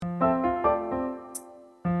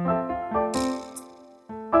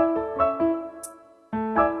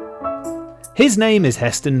His name is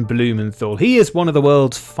Heston Blumenthal. He is one of the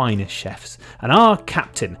world's finest chefs and our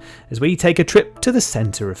captain as we take a trip to the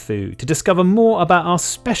centre of food to discover more about our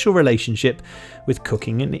special relationship with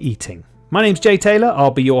cooking and eating. My name's Jay Taylor.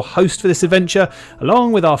 I'll be your host for this adventure,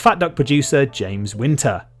 along with our Fat Duck producer, James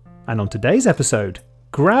Winter. And on today's episode,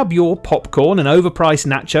 grab your popcorn and overpriced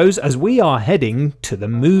nachos as we are heading to the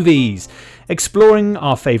movies, exploring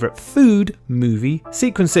our favourite food movie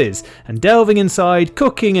sequences and delving inside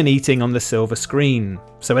cooking and eating on the silver screen.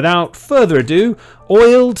 So without further ado,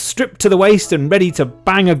 oiled, stripped to the waist and ready to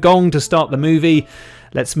bang a gong to start the movie,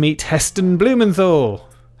 let's meet Heston Blumenthal.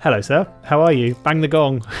 Hello sir, how are you? Bang the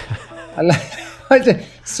gong.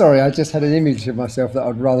 Sorry, I just had an image of myself that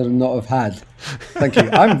I'd rather not have had. Thank you.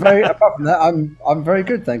 Apart from that, I'm very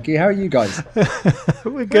good, thank you. How are you guys?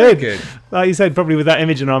 We're good. Like you said, probably with that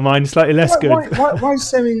image in our mind, slightly less good. Why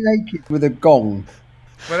semi-naked with a gong?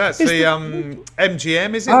 Well, that's the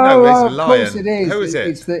MGM, is it? Oh, no, it's a Lion. Of course it is. Who is it?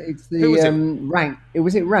 It's the Rank.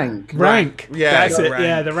 Was it Rank? Rank. Yeah, that's it. Rank.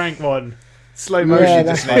 Yeah, the Rank one. Slow motion. Yeah,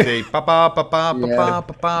 Just that's need the that's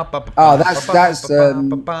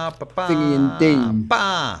Thingy and Dean.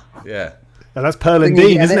 Yeah. Oh, that's Pearl and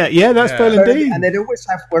Dean, isn't it? Yeah, that's Pearl and Dean. And they'd always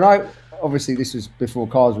have, obviously this was before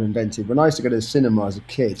cars were invented, when I used to go to the cinema as a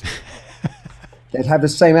kid, they'd have the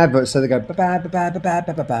same advert, so they go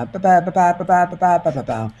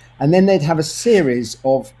and then they'd have a series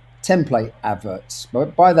of template adverts.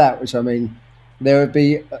 But by that, which I mean, there would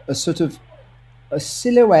be a sort of a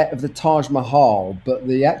silhouette of the Taj Mahal, but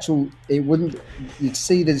the actual, you'd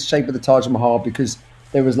see the shape of the Taj Mahal because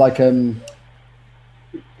there was like there's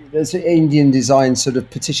an Indian design sort of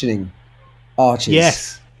petitioning arches.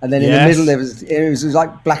 Yes. And then in the middle it was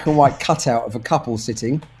like black and white cutout of a couple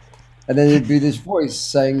sitting, and then there'd be this voice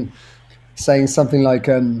saying something like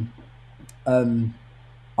I don't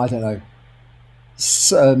know,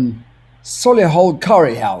 Solihull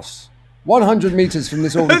Curry House, 100 metres from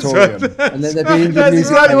this auditorium. And then there'd be Indian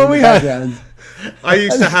music exactly what we had. I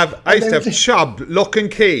used to have Chubb, Lock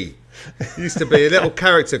and Key. Used to be a little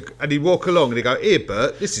character, and he'd walk along and he'd go, "Here,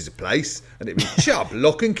 Bert, this is a place," and it'd be Chubb,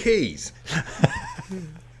 Lock and Keys.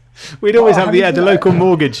 We'd always have the local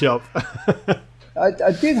mortgage shop. I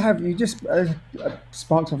did have, you just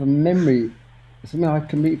sparked off a memory, something I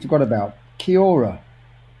completely forgot about. Kiora.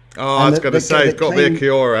 Oh, I was going to say, it's got to be a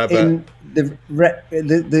Kiora.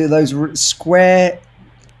 Those square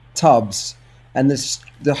tubs, and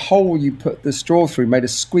the hole you put the straw through made a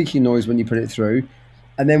squeaky noise when you put it through.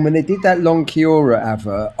 And then when they did that long Kiora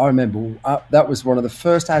advert, I remember that was one of the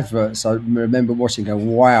first adverts I remember watching. Go,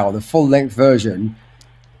 wow, the full length version.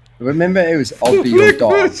 Remember, it was "I'll be your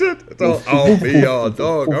dog." I'll be your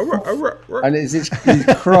dog. And it's these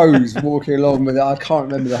crows walking along with it. I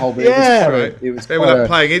can't remember the whole bit. Yeah, they were like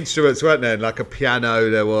playing instruments, weren't they? Like a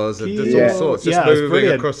piano, there was, and there's all sorts just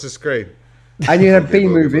moving across the screen. And you had B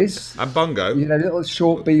movies and bongo. You had little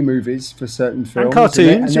short B movies for certain films and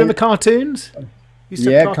cartoons. Do you remember cartoons? You used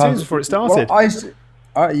to have cartoons before it started. Well,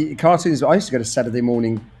 cartoons. I used to go to Saturday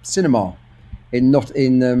morning cinema in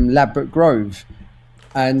Ladbroke Grove.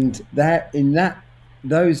 And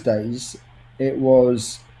those days, it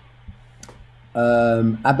was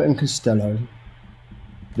Abbott and Costello.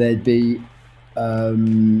 There'd be there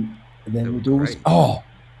would always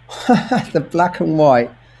the black and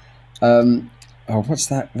white. What's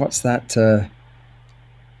that? What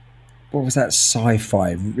was that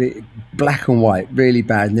sci-fi? Black and white, really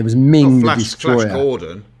bad. And there was Ming the Destroyer.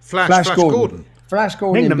 Flash Gordon.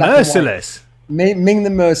 Ming the Merciless. Ming the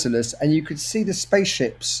Merciless, and you could see the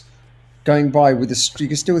spaceships going by with you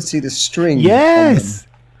could still see the string. Yes.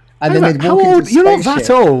 On them. And then they'd walk into the You're not that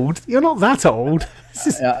old. You're not that old.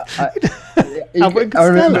 I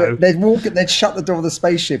remember they'd shut the door of the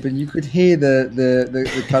spaceship, and you could hear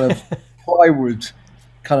the kind of plywood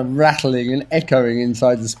kind of rattling and echoing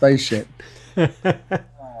inside the spaceship.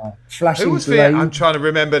 Flashing Who was I'm trying to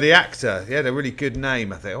remember the actor. He had a really good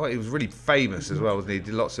name, I think. He was really famous as well, wasn't he? He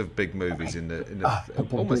did lots of big movies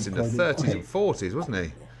almost in the 30s and 40s, wasn't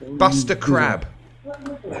he? Buster Crabbe.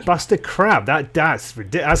 Buster Crabbe. That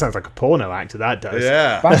sounds like a porno actor. That does.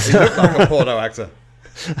 Yeah, he looked like a porno actor.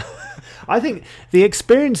 I think the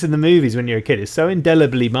experience in the movies when you're a kid is so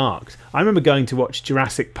indelibly marked. I remember going to watch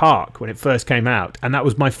Jurassic Park when it first came out, and that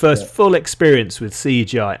was my first full experience with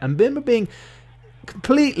CGI. And I remember being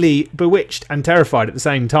completely bewitched and terrified at the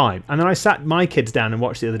same time. And then I sat my kids down and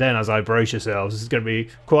watched the other day, and I was like, brace yourselves, this is going to be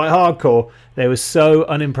quite hardcore. They were so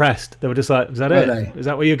unimpressed. They were just like, is that it? Is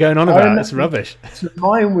that what you're going on about? It's rubbish. So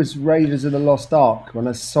mine was Raiders of the Lost Ark. When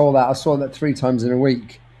I saw that 3 times in a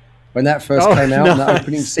week. When that first came out, in that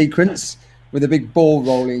opening sequence. with a big ball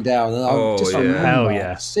rolling down, and I just remember Hell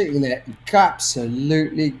yeah. sitting there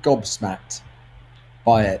absolutely gobsmacked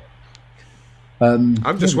by it.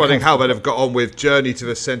 I'm just wondering how they'd have got on with Journey to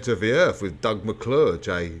the Centre of the Earth with Doug McClure,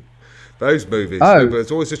 Jay. Those movies.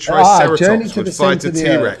 There's always a Triceratops would fight a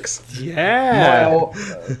T-Rex. Yeah.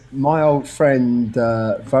 My old friend,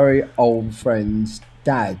 very old friend's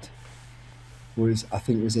dad was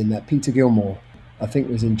in that. Peter Gilmore, I think,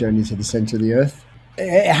 was in Journey to the Centre of the Earth.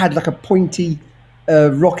 It had like a pointy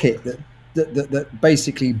rocket that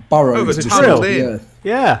basically burrowed to the centre of the Earth.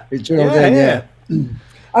 Yeah. It drilled in, yeah.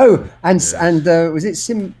 Oh, and was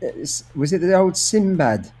it the old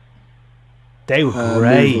Sinbad? They were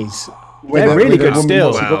great. They're really good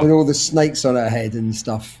still. With all the snakes on her head and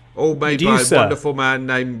stuff. All made by a wonderful man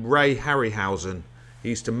named Ray Harryhausen. He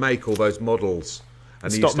used to make all those models.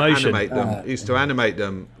 And he used to animate them. He used to animate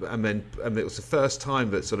them, and it was the first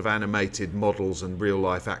time that sort of animated models and real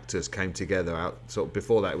life actors came together. Out sort of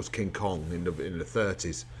before that, it was King Kong in the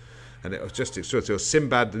 30s, and it was just extraordinary. It was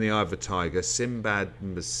Sinbad and the Eye of the Tiger, Sinbad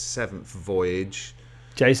and the Seventh Voyage,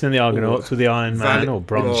 Jason and the Argonauts with the Iron Man or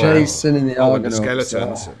Bronze. Jason and the Argonauts.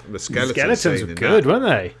 The skeletons were good, weren't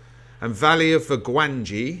they? And Valley of the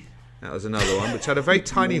Gwangi. That was another one, which had a very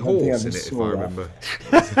tiny horse in it, if I remember.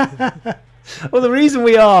 Well, the reason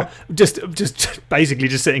we are just basically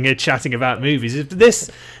just sitting here chatting about movies is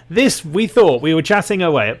this we thought we were chatting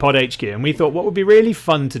away at Pod HQ, and we thought what would be really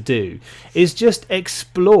fun to do is just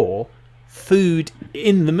explore food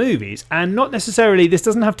in the movies, and not necessarily, this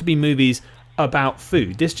doesn't have to be movies about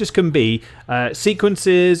food. This just can be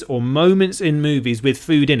sequences or moments in movies with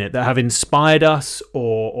food in it that have inspired us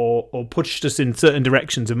or pushed us in certain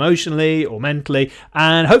directions emotionally or mentally,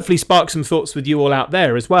 and hopefully spark some thoughts with you all out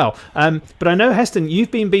there as well. But I know, Heston,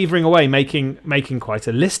 you've been beavering away making quite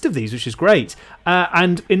a list of these, which is great.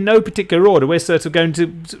 And in no particular order, we're sort of going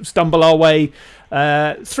to stumble our way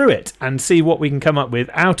through it and see what we can come up with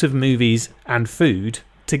out of movies and food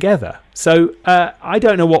together. So I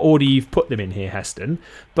don't know what order you've put them in here, Heston,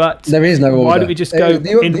 but there is no order. Why don't we just go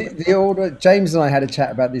the order? James and I had a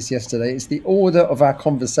chat about this yesterday. It's the order of our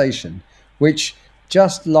conversation, which,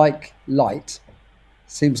 just like light,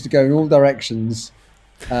 seems to go in all directions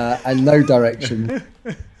and no direction.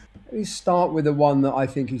 Let me start with the one that I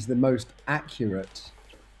think is the most accurate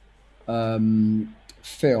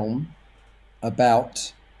film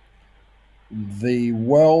about the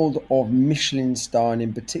world of Michelin star, and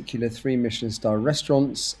in particular 3 Michelin star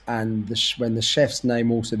restaurants, and when the chef's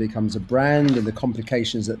name also becomes a brand, and the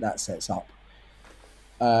complications that sets up.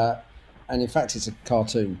 And in fact, it's a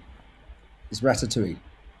cartoon. It's Ratatouille.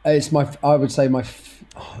 It's I would say I've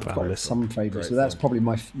got some favourites, but that's probably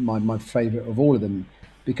my favourite of all of them,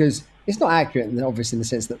 because it's not accurate, obviously, in the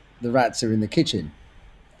sense that the rats are in the kitchen.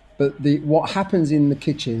 But what happens in the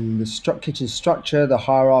kitchen, the kitchen structure, the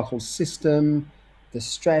hierarchical system, the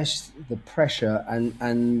stress, the pressure,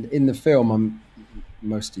 and in the film,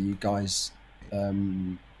 most of you guys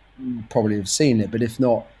probably have seen it, but if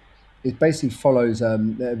not, it basically follows.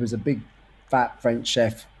 There was a big fat French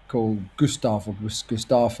chef called Gustave or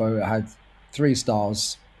Gustavo. It had 3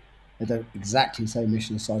 stars. They don't exactly say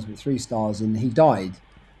Michelin stars, but 3 stars, and he died.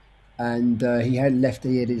 And he had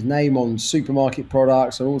his name on supermarket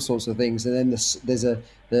products and all sorts of things. And then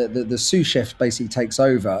the sous chef basically takes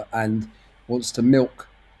over and wants to milk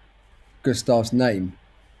Gustave's name.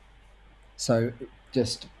 So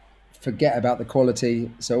just forget about the quality.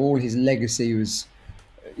 So all his legacy was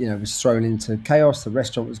thrown into chaos. The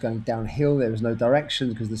restaurant was going downhill. There was no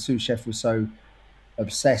direction because the sous chef was so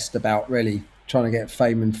obsessed about really trying to get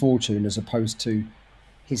fame and fortune as opposed to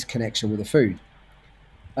his connection with the food.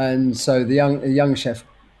 And so this young chef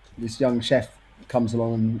comes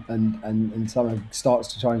along and someone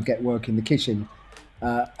starts to try and get work in the kitchen.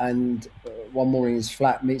 And one morning his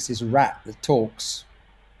flat meets this rat that talks.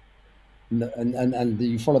 And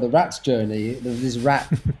you follow the rat's journey. This rat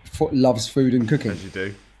loves food and cooking. As you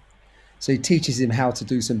do. So he teaches him how to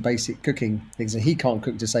do some basic cooking things, and he can't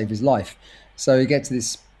cook to save his life. So he gets to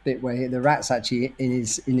this bit where the rat's actually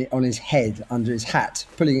on his head, under his hat,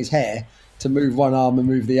 pulling his hair to move one arm and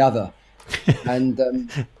move the other, and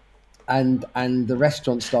the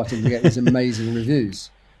restaurant's starting to get these amazing reviews.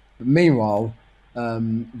 But meanwhile,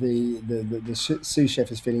 the sous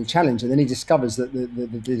chef is feeling challenged, and then he discovers that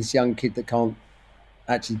this young kid that can't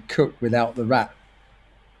actually cook without the rat's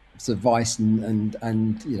advice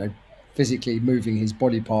and physically moving his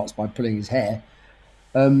body parts by pulling his hair.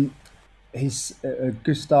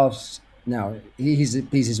 Gustave's. Now, he's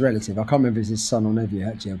his relative. I can't remember if it's his son or nephew,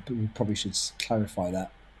 actually. We probably should clarify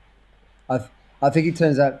that. I think it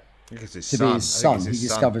turns out to be his son. He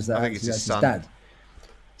discovers that actually that's his dad.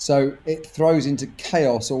 So it throws into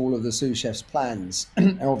chaos all of the sous chef's plans.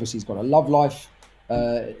 And obviously he's got a love life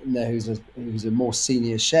in there who's a more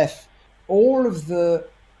senior chef. All of the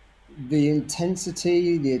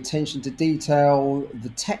intensity, the attention to detail, the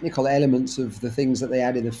technical elements of the things that they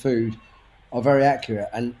add in the food are very accurate.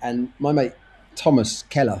 And my mate Thomas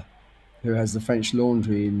Keller, who has the French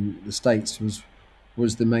Laundry in the States,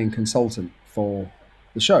 was the main consultant for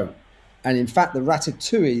the show. And in fact, the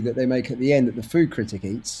ratatouille that they make at the end that the food critic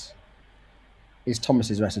eats is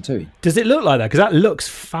Thomas's ratatouille. Does it look like that? Because that looks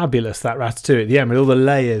fabulous, that ratatouille at the end with all the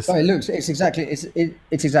layers. Oh, it's exactly the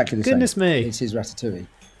same. Goodness me. It's his ratatouille.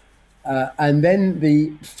 And then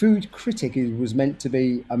the food critic was meant to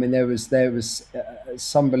be. I mean, there was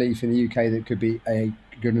some belief in the UK that it could be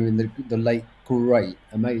the late great,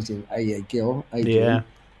 amazing A.A. Gill, Adrian,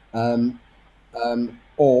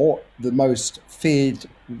 or the most feared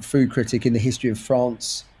food critic in the history of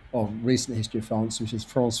France, or recent history of France, which is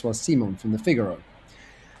François Simon from the Figaro.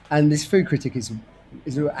 And this food critic is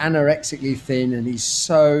anorexically thin, and he's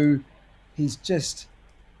just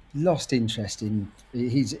lost interest in.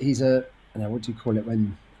 He's a, I don't know, what do you call it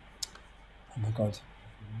when? Oh my God,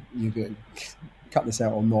 you could cut this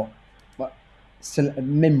out or not? But still a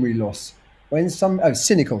memory loss. When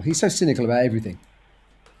cynical. He's so cynical about everything.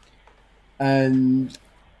 And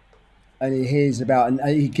he hears about, and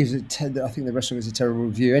he gives it. I think the restaurant gives a terrible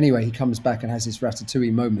review. Anyway, he comes back and has this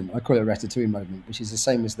ratatouille moment. I call it a ratatouille moment, which is the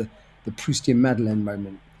same as the Proustian Madeleine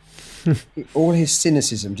moment. All his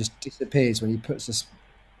cynicism just disappears when he puts a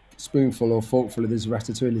spoonful or forkful of this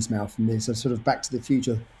ratatouille in his mouth, and there's a sort of Back to the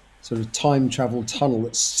Future sort of time travel tunnel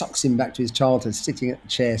that sucks him back to his childhood, sitting at the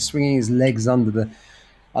chair, swinging his legs under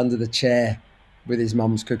the chair with his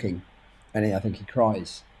mum's cooking, and I think he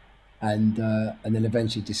cries. And then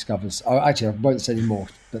eventually discovers. Oh, actually, I won't say any more.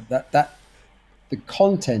 But that the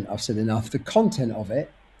content, I've said enough. The content of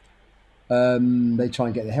it. They try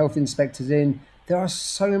and get the health inspectors in. There are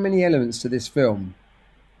so many elements to this film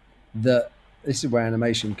that this is where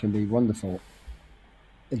animation can be wonderful.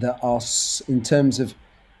 That are in terms of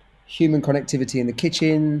human connectivity in the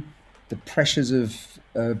kitchen, the pressures of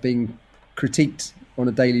being critiqued on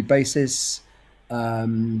a daily basis.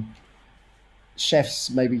 Chefs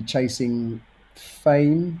maybe chasing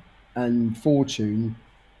fame and fortune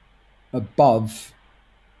above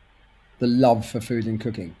the love for food and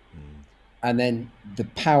cooking. And then the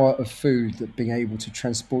power of food, that being able to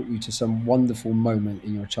transport you to some wonderful moment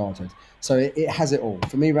in your childhood. So it has it all.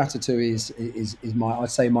 For me, Ratatouille is I'd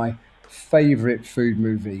say my favourite food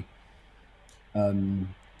movie.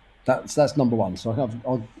 That's number one. So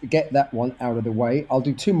I'll get that one out of the way. I'll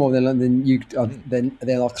do two more, then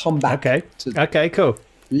I'll come back. Okay, cool.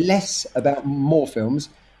 Less about more films.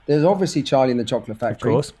 There's obviously Charlie and the Chocolate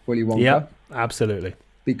Factory, of course. Willy Wonka. Yep, absolutely.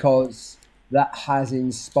 Because that has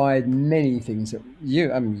inspired many things that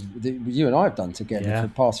you and I have done together for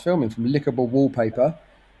past filming, from lickable wallpaper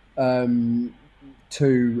to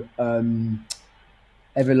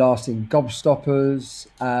everlasting gobstoppers.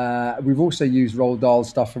 We've also used Roald Dahl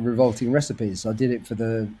stuff for revolting recipes. I did it for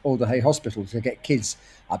the Alder Hey Hospital to get kids.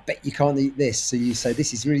 I bet you can't eat this. So you say,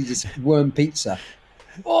 this is really just worm pizza.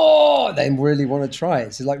 Oh, they really want to try it.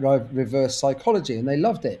 It's like reverse psychology, and they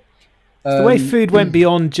loved it. The way food went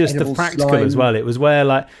beyond just the practical slime as well. It was where,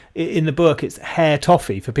 like, in the book, it's hair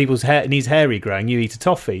toffee for people's hair needs hair regrowing. You eat a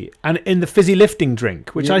toffee, and in the fizzy lifting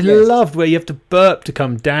drink, which I loved, where you have to burp to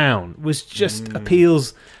come down, was just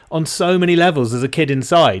appeals on so many levels as a kid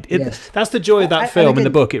inside. That's the joy of that film. In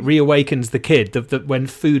the book, it reawakens the kid that when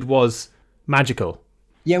food was magical.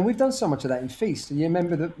 Yeah, we've done so much of that in Feast. And you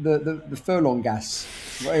remember the furlong gas?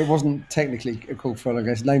 Well, it wasn't technically called furlong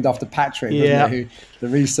gas, named after Patrick, wasn't it? The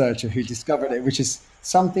researcher who discovered it, which is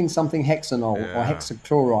something hexanol or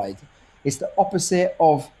hexachloride. It's the opposite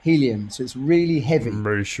of helium, so it's really heavy.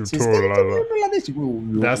 That's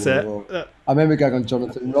it. I remember going on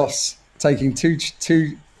Jonathan Ross, taking two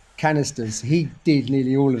canisters. He did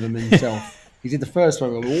nearly all of them himself. He did the first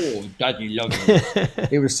one. Oh, Daddy loves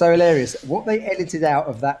it. It was so hilarious. What they edited out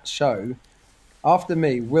of that show, after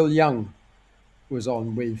me, Will Young was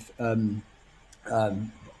on with a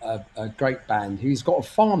great band who's got a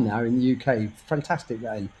farm now in the UK, fantastic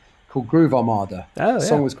band, called Groove Armada. The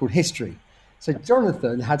song was called History. So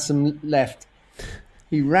Jonathan had some left.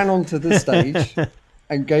 He ran onto the stage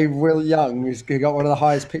and gave Will Young, who's got one of the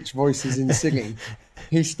highest pitched voices in singing,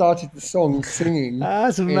 he started the song singing.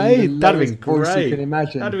 That's amazing. That'd have been great. You can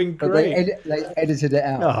imagine. That'd have been great. But they edited it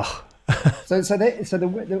out. Oh. so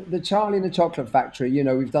the Charlie and the Chocolate Factory. You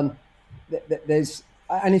know, we've done.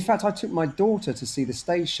 And in fact, I took my daughter to see the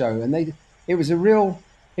stage show, and it was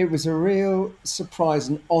it was a real surprise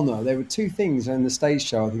and honour. There were two things in the stage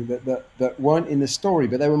show, I think, that weren't in the story,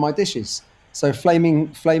 but they were my dishes. So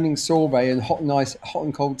flaming sorbet and hot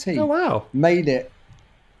and cold tea. Oh wow! Made it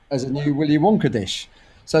as a new Willy Wonka dish.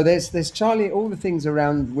 So there's Charlie, all the things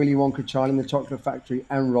around Willy Wonka, Charlie and the Chocolate Factory,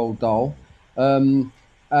 and Roald Dahl. And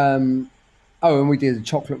we did a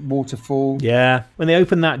chocolate waterfall. Yeah, when they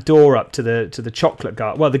open that door up to the chocolate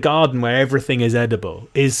garden, well, the garden where everything is edible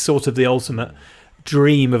is sort of the ultimate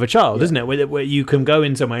dream of a child, isn't it? Where you can go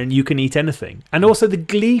in somewhere and you can eat anything. And also the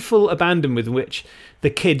gleeful abandon with which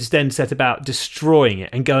the kids then set about destroying it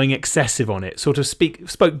and going excessive on it sort of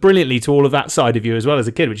spoke brilliantly to all of that side of you as well as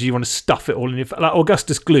a kid, which is you want to stuff it all in your... Like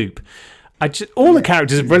Augustus Gloop. All the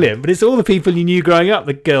characters are brilliant, but it's all the people you knew growing up.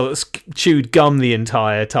 The girl that chewed gum the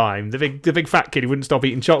entire time. The big fat kid who wouldn't stop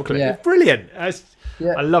eating chocolate. Yeah. It's brilliant.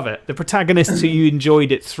 I love it. The protagonists who you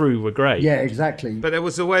enjoyed it through were great. Yeah, exactly. But there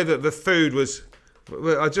was the way that the food was...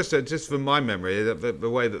 Just from my memory, the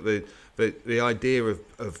way that the idea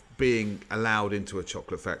of being allowed into a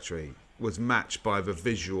chocolate factory was matched by the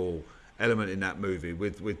visual element in that movie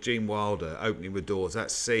with Gene Wilder opening the doors. That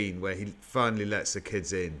scene where he finally lets the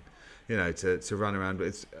kids in, to run around.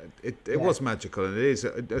 It was magical, and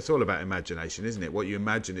it's all about imagination, isn't it? What you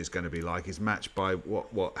imagine is going to be like is matched by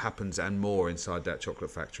what happens and more inside that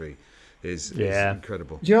chocolate factory is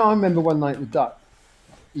incredible. Do you know? I remember one night the duck.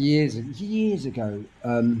 Years ago,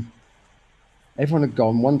 everyone had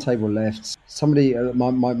gone. One table left. Somebody,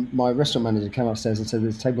 my restaurant manager came upstairs and said,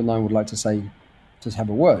 "There's table 9 would like to just have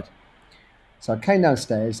a word." So I came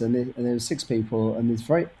downstairs, and there were 6 people, and this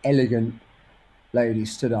very elegant lady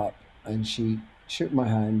stood up, and she shook my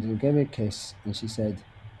hand and gave me a kiss, and she said,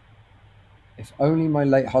 "If only my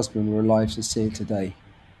late husband were alive to see it today,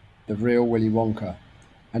 the real Willy Wonka."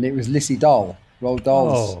 And it was Lissy Dahl, Roald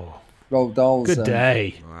Dahl's. Roald Dahl's good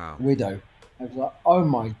day. Widow. I was like, oh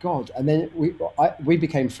my God. And then we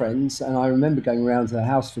became friends, and I remember going around to her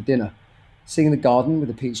house for dinner, seeing the garden with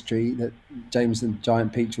the peach tree that James and the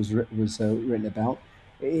Giant Peach was written about.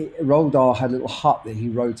 Roald Dahl had a little hut that he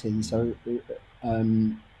wrote in, so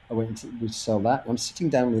I went to sell that. I'm sitting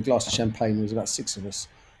down with a glass of champagne. There was about 6 of us,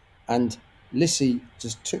 and Lissy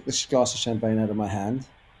just took this glass of champagne out of my hand.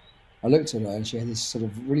 I looked at her, and she had this sort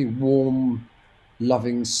of really warm,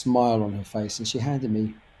 loving smile on her face, and she handed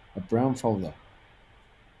me a brown folder.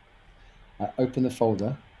 I opened the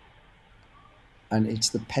folder, and it's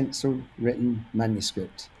the pencil written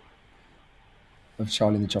manuscript of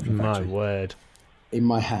Charlie and the Chocolate Factory. My word. In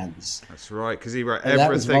my hands. That's right, because he wrote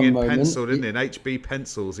everything in pencil, didn't he? In HB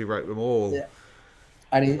pencils, he wrote them all. Yeah.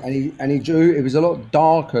 And he drew. It was a lot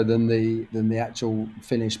darker than the actual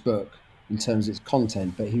finished book in terms of its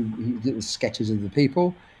content, but he did the sketches of the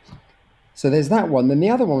people. So there's that one. Then the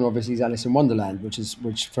other one, obviously, is Alice in Wonderland, which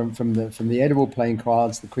from the edible playing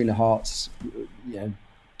cards, the Queen of Hearts,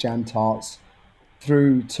 jam tarts,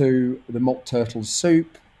 through to the mock turtle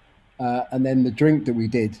soup, and then the drink that we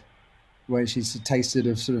did, where she's tasted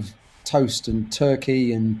of sort of toast and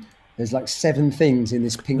turkey, and there's like 7 things in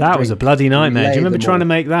this pink. That drink. was a bloody nightmare. Do you remember trying to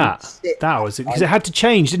make that? That was because it had to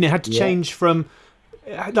change, didn't it? It had to change from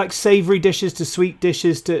like savoury dishes to sweet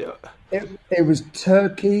dishes to. It was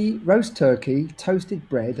turkey, roast turkey, toasted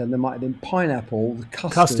bread, and there might have been pineapple,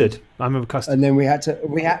 custard. I remember custard. And then we had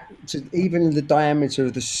to even the diameter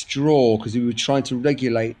of the straw, because we were trying to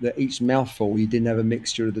regulate that each mouthful you didn't have a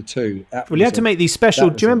mixture of the two. You had to make these special.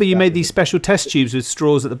 Do you remember you made these special test tubes with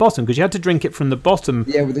straws at the bottom, because you had to drink it from the bottom?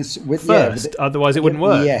 Yeah, otherwise it wouldn't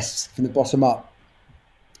work. Yes, from the bottom up.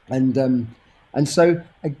 And so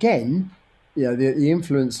again, the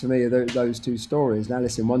influence for me of those 2 stories, and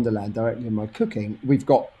Alice in Wonderland, directly in my cooking. We've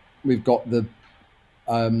got the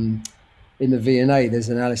in the V&A. There's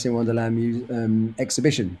an Alice in Wonderland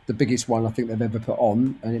exhibition, the biggest one I think they've ever put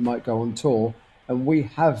on, and it might go on tour. And we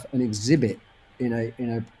have an exhibit in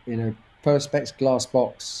a perspex glass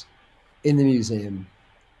box in the museum.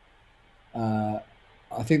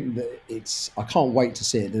 I think that I can't wait to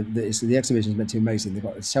see it. The exhibition is meant to be amazing. They've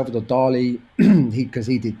got Salvador Dali, because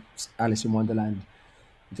he did Alice in Wonderland.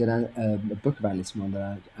 He did a book of Alice in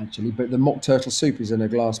Wonderland, actually. But the mock turtle soup is in a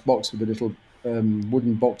glass box with a little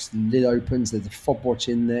wooden box. The lid opens. There's a fob watch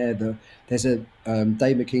in there. There's a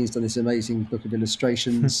Dave McKean's done this amazing book of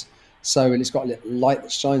illustrations. And it's got a little light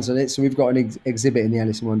that shines on it. So we've got an exhibit in the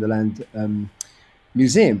Alice in Wonderland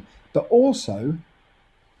museum. But also,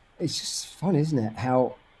 it's just fun, isn't it?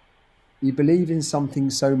 How you believe in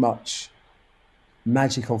something so much,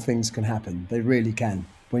 magical things can happen. They really can,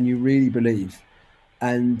 when you really believe.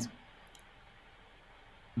 And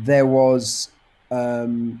there was, I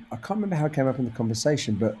can't remember how it came up in the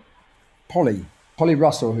conversation, but Polly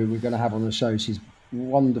Russell, who we're going to have on the show, she's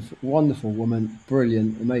wonderful woman,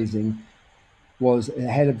 brilliant, amazing, was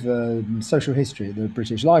head of social history at the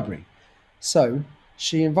British Library. So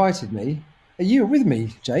she invited me. You were with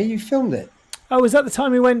me, Jay. You filmed it. Oh, was that the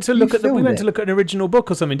time we went to look at to look at an original book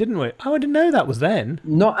or something, didn't we? Oh, I didn't know that was then.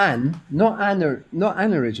 Not an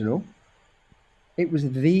original. It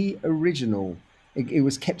was the original. It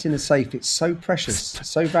was kept in a safe. It's so precious,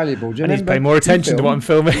 so valuable. Do you I need to pay more attention to what I'm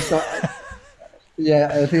filming.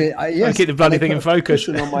 Yes. I keep the bloody thing in focus.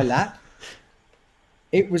 On my lap.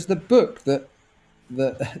 It was the book that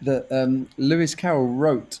Lewis Carroll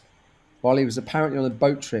wrote while he was apparently on a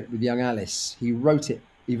boat trip with young Alice. He wrote it.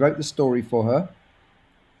 He wrote the story for her,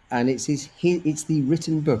 and it's the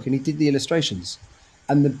written book, and he did the illustrations.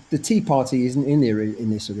 And the tea party isn't in there in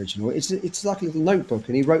this original. It's like a little notebook,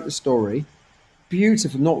 and he wrote the story.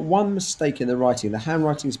 Beautiful, not one mistake in the writing. The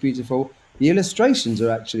handwriting is beautiful. The illustrations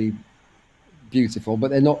are actually beautiful,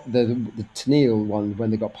 but they're not the Tenniel one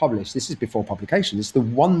when they got published. This is before publication. It's the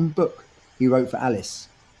one book he wrote for Alice.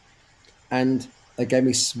 And they gave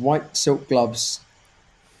me white silk gloves,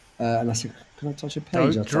 and I said, "Can I touch a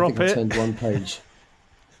page?" I think I turned one page,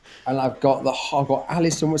 and I've got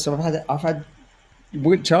Alice and so I've had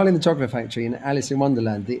Charlie in the Chocolate Factory and Alice in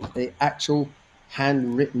Wonderland, the actual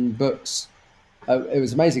handwritten books. It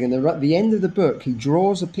was amazing. And at the end of the book, he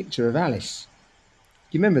draws a picture of Alice.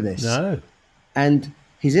 Do you remember this? No. And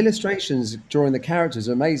his illustrations drawing the characters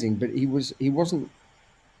are amazing, but he wasn't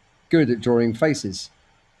good at drawing faces.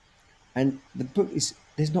 And the book is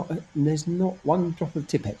there's not one drop of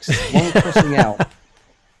Tippex, one crossing out.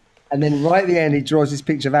 And then right at the end, he draws this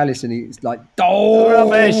picture of Alice, and he's like, "Oh,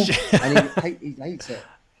 rubbish!" And he hates it.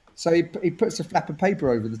 So he puts a flap of paper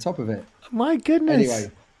over the top of it. My goodness.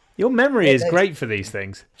 Anyway. Your memory is great for these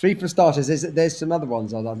things. 3 for starters. There's some other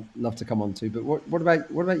ones I'd love to come on to, but what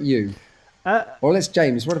about you? Well, let's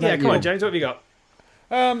James. What about you? Yeah, come on, James. What have you got?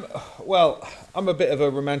 Well, I'm a bit of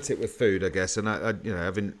a romantic with food, I guess, and I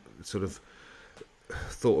having sort of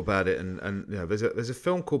thought about it, and there's a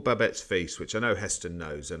film called Babette's Feast, which I know Heston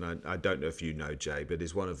knows, and I don't know if you know, Jay, but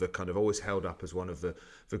is one of the kind of always held up as one of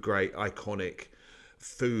the great iconic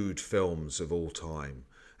food films of all time.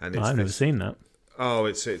 And Oh, I've never seen that. Oh,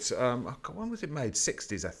 it's when was it made?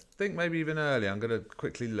 60s, I think, maybe even earlier. I'm going to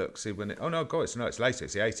quickly look, see when it. Oh no, God, it's later.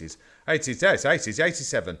 It's the 80s. 80s, yeah, it's 80s,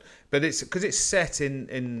 87. But it's because it's set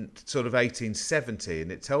in sort of 1870,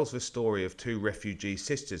 and it tells the story of two refugee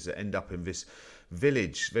sisters that end up in this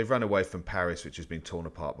village. They've run away from Paris, which has been torn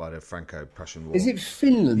apart by the Franco-Prussian War. Is it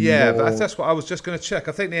Finland? Yeah, but that's what I was just going to check.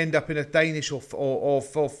 I think they end up in a Danish or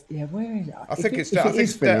yeah, where is it? I think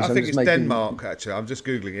it's Denmark. Actually, I'm just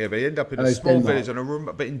googling here. They end up in a small village on a room,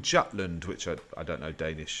 but in Jutland, which I don't know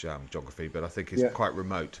Danish geography, but I think is quite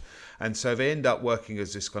remote. And so they end up working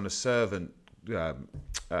as this kind of servant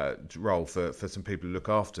role for some people who look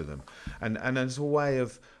after them, and as a way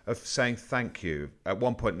of saying thank you. At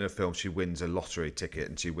one point in the film, she wins a lottery ticket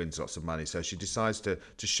and she wins lots of money, so she decides to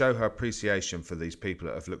show her appreciation for these people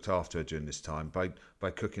that have looked after her during this time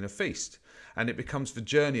by cooking a feast, and it becomes the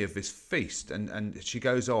journey of this feast, and she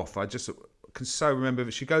goes off. I just can so remember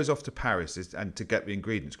that she goes off to Paris and to get the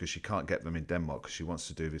ingredients, because she can't get them in Denmark, because she wants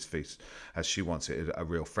to do this feast as she wants it, a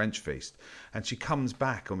real French feast. And she comes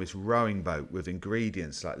back on this rowing boat with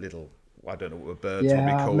ingredients like little, I don't know what birds would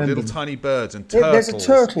be called, little tiny birds and turtles. There's a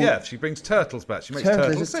turtle. Yeah, she brings turtles back. She makes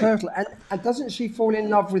turtles. There's a turtle, and doesn't she fall in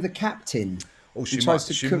love with the captain? Oh, she tries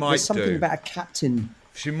to cook. There's something about a captain.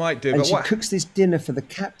 She might do, and but she cooks this dinner for the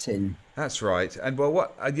captain. That's right. And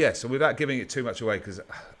well, so without giving it too much away, because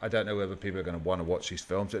I don't know whether people are going to want to watch these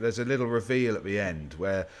films, but there's a little reveal at the end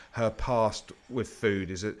where her past with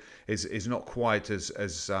food is not quite as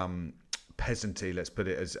peasanty, let's put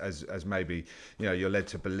it, as maybe you're led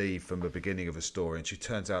to believe from the beginning of a story. And she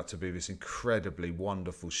turns out to be this incredibly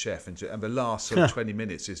wonderful chef, and the last sort of 20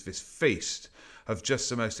 minutes is this feast of just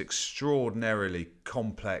the most extraordinarily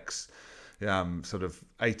complex sort of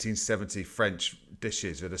 1870 French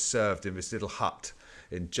dishes that are served in this little hut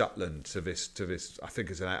in Jutland to this. I think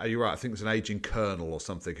you're right. I think it's an aging colonel or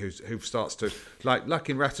something who starts to like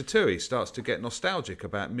in Ratatouille, starts to get nostalgic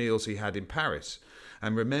about meals he had in Paris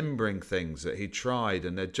and remembering things that he tried,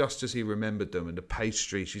 and they're just as he remembered them. And the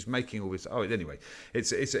pastry, she's making all this. Oh, anyway,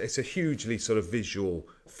 it's a hugely sort of visual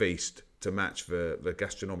feast to match the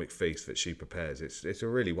gastronomic feast that she prepares. It's a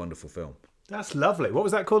really wonderful film. That's lovely. What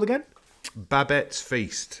was that called again? Babette's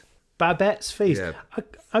Feast. Babette's Feast. Yeah.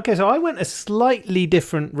 Okay, so I went a slightly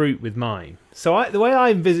different route with mine. So the way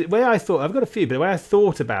I thought, I've got a few, but the way I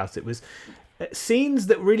thought about it was scenes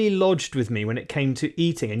that really lodged with me when it came to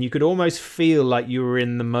eating, and you could almost feel like you were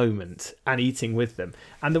in the moment and eating with them.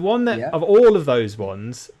 And the one that of all of those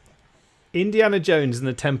ones, Indiana Jones and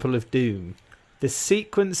the Temple of Doom. The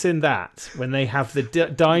sequence in that, when they have the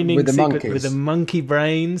dining with the sequence monkeys. with the monkey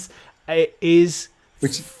brains, it is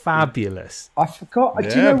fabulous. I forgot. Do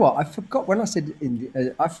you know what? I forgot when I said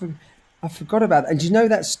I forgot about that. And do you know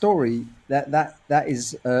that story that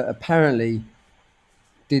is apparently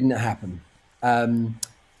didn't happen?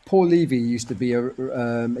 Paul Levy used to be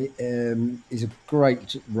he's a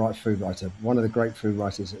great food writer, one of the great food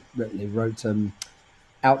writers. He wrote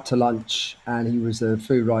Out to Lunch, and he was a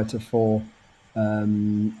food writer for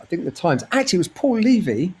I think the Times. Actually, it was Paul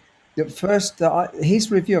Levy that first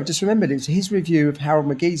his review. I've just remembered it's his review of Harold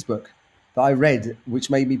McGee's book that I read, which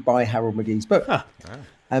made me buy Harold McGee's book. Huh.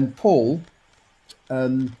 And Paul,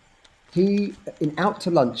 he in Out to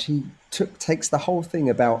Lunch, he takes the whole thing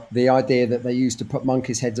about the idea that they used to put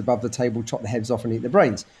monkeys' heads above the table, chop the heads off, and eat the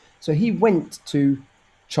brains. So he went to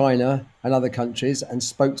China and other countries and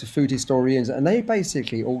spoke to food historians, and they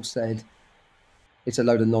basically all said it's a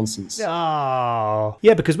load of nonsense. Oh,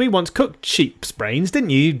 yeah, because we once cooked sheep's brains,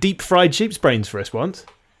 didn't you? Deep fried sheep's brains for us once.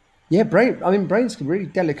 Yeah, brains are really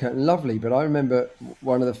delicate and lovely, but I remember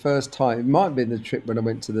one of the first time, it might have been the trip when I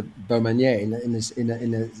went to the Beaumanier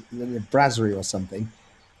in a brasserie or something.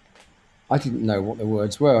 I didn't know what the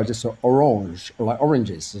words were. I just saw orange, or like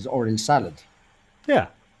oranges. There's orange salad. Yeah.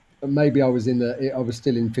 And maybe I was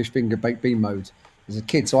still in fish finger baked bean mode as a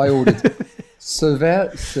kid, so I ordered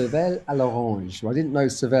cervelle à l'orange. I didn't know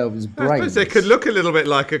cervelle was brains. I suppose they could look a little bit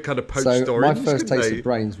like a kind of poached orange. So my first taste of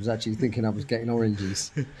brains was actually thinking I was getting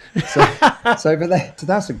oranges. But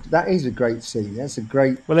that is a great scene. That's a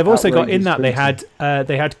great. Well, they've also got in that they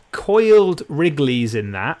had coiled Wrigley's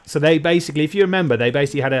in that. So they basically, if you remember, they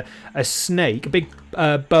basically had a snake, a big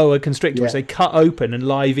boa constrictor, which they cut open and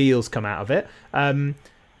live eels come out of it. And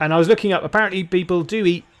I was looking up. Apparently, people do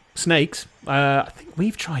eat snakes. I think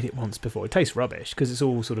we've tried it once before. It tastes rubbish because it's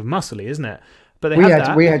all sort of muscly, isn't it? But we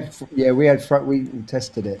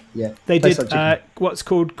tested it. Yeah, they did what's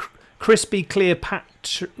called crispy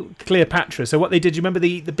Cleopatra. So what they did, you remember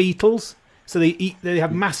the beetles? So they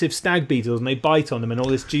have massive stag beetles and they bite on them, and all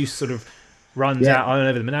this juice sort of runs out all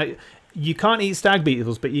over them. And now you can't eat stag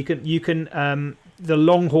beetles, but you can. The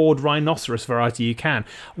long-horned rhinoceros variety you can.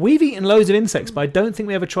 We've eaten loads of insects, but I don't think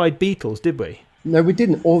we ever tried beetles, did we? No, we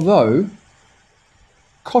didn't. Although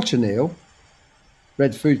cochineal,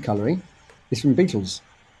 red food colouring, is from beetles.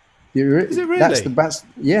 Is it really?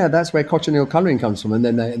 That's where cochineal colouring comes from, and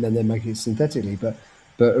then they make it synthetically. But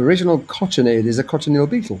original cochineal is a cochineal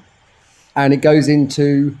beetle, and it goes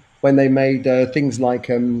into when they made things like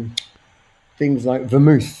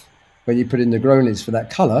vermouth, when you put in Negronis for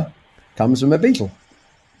that colour. Comes from a beetle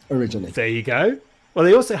originally. There you go. Well,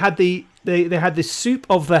 they also had they had the soup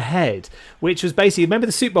of the head, which was basically, remember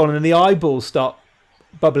the soup bowl, and then the eyeballs start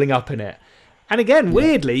bubbling up in it. And again,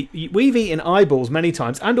 weirdly, we've eaten eyeballs many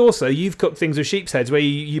times, and also you've cooked things with sheep's heads where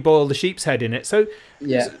you boil the sheep's head in it. So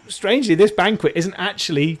strangely, this banquet isn't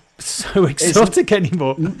actually so exotic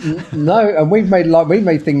anymore. No, and we've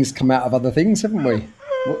made things come out of other things, haven't we?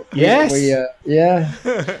 Yes. Yeah.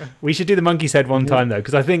 We should do the monkey's head one time, though,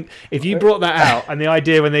 because I think if you brought that out and the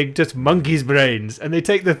idea when they just monkey's brains and they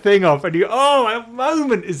take the thing off and you a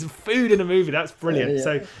moment is food in a movie, that's brilliant. Yeah.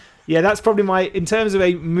 So, that's probably in terms of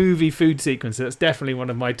a movie food sequence, that's definitely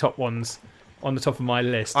one of my top ones on the top of my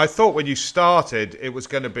list. I thought when you started, it was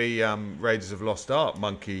going to be Raiders of Lost Ark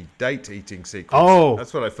monkey date eating sequence. Oh,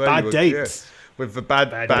 that's what I thought. Bad dates. Yeah, with the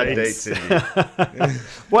bad dates in you.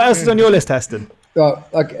 What else is on your list, Heston?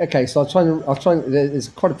 Okay, so I'll try. There's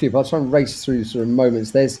quite a few, but I'll try and race through sort of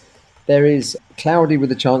moments. There is Cloudy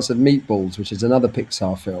with a Chance of Meatballs, which is another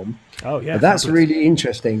Pixar film. Oh yeah, but that's really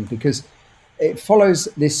interesting because it follows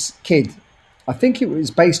this kid. I think it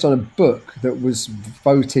was based on a book that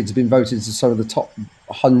has been voted to some of the top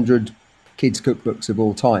 100 kids cookbooks of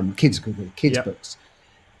all time. Kids books,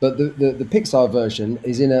 but the Pixar version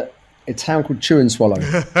is in a town called Chew and Swallow.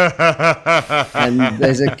 And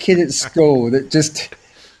there's a kid at school that just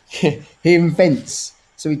he invents.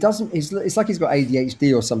 So he doesn't, it's like he's got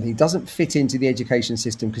ADHD or something. He doesn't fit into the education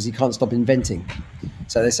system because he can't stop inventing.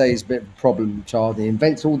 So they say he's a bit of a problem child. He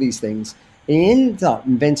invents all these things. He ends up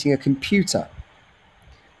inventing a computer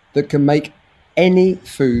that can make any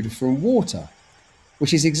food from water,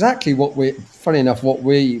 which is exactly what we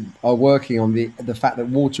are working on, the fact that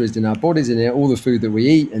water is in our bodies and in all the food that we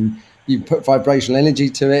eat, and you put vibrational energy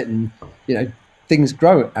to it and, things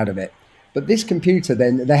grow out of it. But this computer,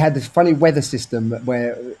 then, they had this funny weather system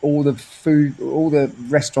where all the food, all the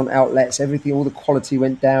restaurant outlets, everything, all the quality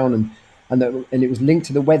went down, and it was linked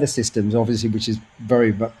to the weather systems, obviously, which is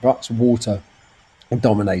very much water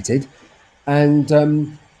dominated.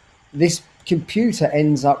 And this computer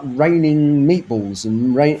ends up raining meatballs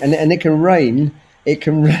and it can rain. It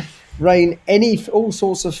can rain all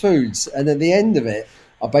sorts of foods, and at the end of it,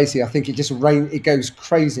 I think it just it goes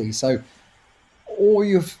crazy. So all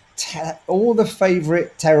the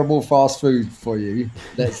favourite terrible fast food for you,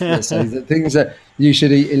 let's say, the things that you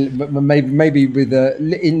should eat, maybe with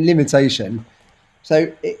in limitation.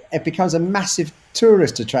 So it becomes a massive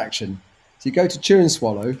tourist attraction. So you go to Chew and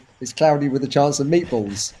Swallow, it's cloudy with a chance of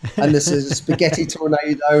meatballs, and there's a spaghetti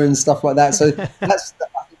tornado and stuff like that. So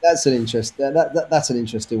that's an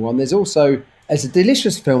interesting one. There's a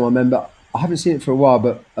delicious film. I remember, I haven't seen it for a while,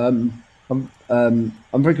 but I'm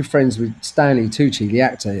very good friends with Stanley Tucci, the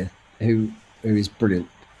actor, who is brilliant,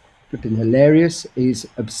 flipping hilarious. He's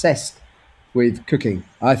obsessed with cooking.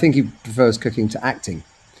 I think he prefers cooking to acting.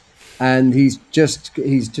 And he's just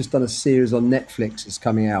done a series on Netflix. It's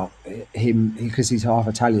coming out. Because he's half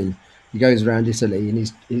Italian. He goes around Italy, and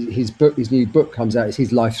his new book comes out. It's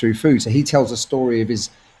his life through food. So he tells a story of his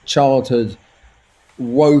childhood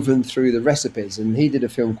woven through the recipes. And he did a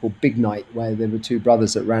film called Big Night, where there were two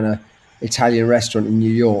brothers that ran a Italian restaurant in New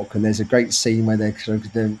York. And there's a great scene where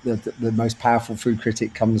the most powerful food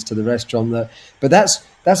critic comes to the restaurant. But that's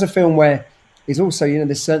a film where it's also,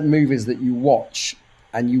 there's certain movies that you watch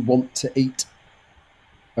and you want to eat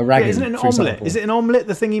a ragu. Isn't it an omelette? Is it an omelette?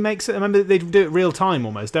 The thing he makes it. I remember they do it real time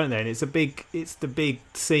almost, don't they? And it's the big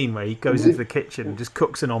scene where he goes into the kitchen and just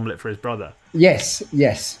cooks an omelette for his brother. Yes.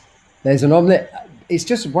 There's an omelette. It's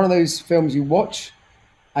just one of those films you watch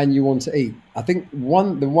and you want to eat. I think the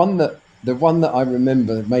one that I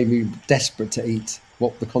remember made me desperate to eat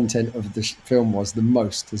what the content of the film was the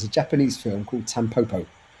most. There's a Japanese film called Tampopo.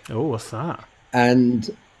 Oh, what's that? And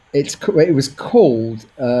it was called,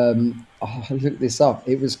 I looked this up,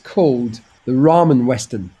 it was called the Ramen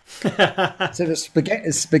Western. So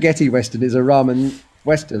the spaghetti Western is a ramen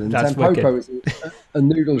Western, and Tampopo is a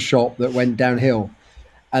noodle shop that went downhill.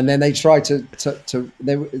 And then they tried to sort of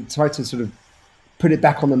put it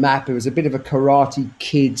back on the map. It was a bit of a Karate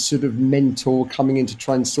Kid sort of mentor coming in to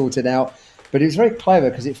try and sort it out. But it was very clever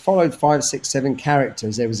because it followed 5, 6, 7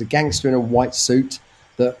 characters. There was a gangster in a white suit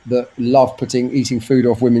that loved eating food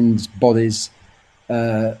off women's bodies,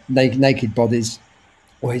 naked bodies,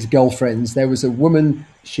 or his girlfriends. There was a woman,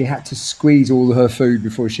 she had to squeeze all her food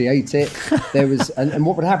before she ate it. There was, and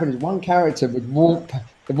what would happen is one character would walk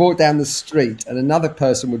down the street and another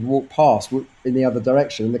person would walk past in the other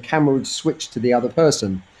direction, and the camera would switch to the other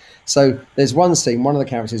person. So there's one scene, one of the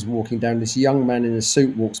characters walking down, this young man in a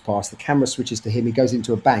suit walks past, the camera switches to him, he goes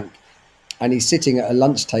into a bank, and he's sitting at a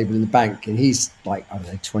lunch table in the bank, and he's like, I don't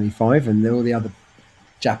know, 25, and all the other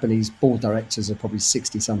Japanese board directors are probably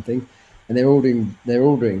 60-something, and they're ordering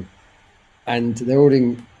very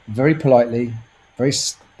politely,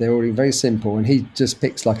 they're ordering very simple, and he just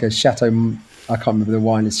picks like a Chateau, I can't remember the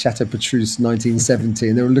wine, it's Chateau Petrus 1970,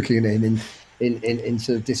 and they're all looking at him in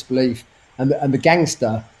sort of disbelief, and the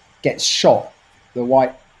gangster gets shot, the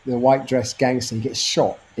white dress gangster, he gets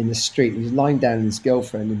shot in the street. He's lying down with his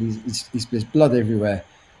girlfriend, and there's blood everywhere.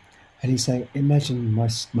 And he's saying, "Imagine my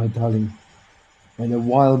darling, when a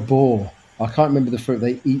wild boar, I can't remember the fruit,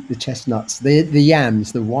 they eat the chestnuts, the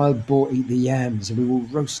yams, the wild boar eat the yams, and we will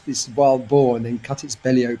roast this wild boar and then cut its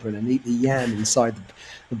belly open and eat the yam inside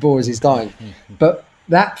the boar as he's dying." But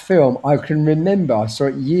that film, I can remember, I saw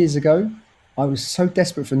it years ago. I was so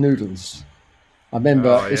desperate for noodles. I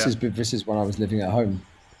remember this is when I was living at home.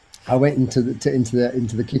 I went into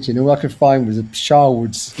the kitchen. All I could find was a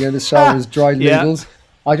Sharwood's, the Sharwood's dried noodles.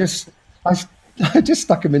 I just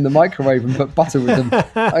stuck them in the microwave and put butter with them.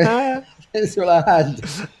 That's all I had.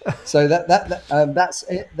 So that's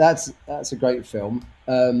it. That's a great film.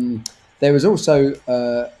 There was also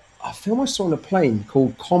a film I saw on a plane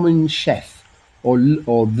called Common Chef or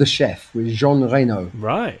The Chef with Jean Reno.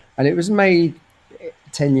 Right. And it was made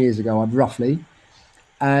 10 years ago, roughly.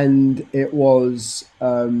 And it was,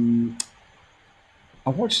 I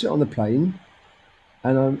watched it on the plane,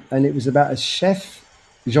 and it was about a chef,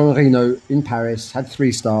 Jean Reno, in Paris, had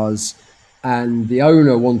 3 stars, and the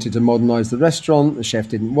owner wanted to modernise the restaurant. The chef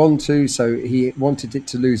didn't want to, so he wanted it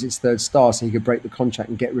to lose its 3rd star so he could break the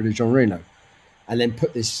contract and get rid of Jean Reno, and then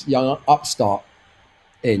put this young upstart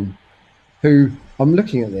in, who, I'm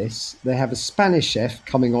looking at this, they have a Spanish chef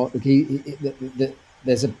coming on.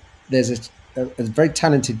 There's a very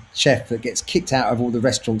talented chef that gets kicked out of all the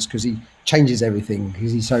restaurants because he changes everything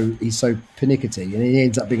because he's so pernickety, and he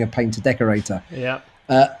ends up being a painter decorator. Yeah.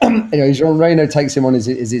 Jean Reno takes him on as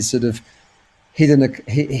his sort of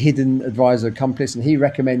hidden advisor, accomplice, and he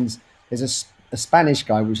recommends there's a Spanish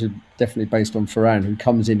guy, which is definitely based on Ferran, who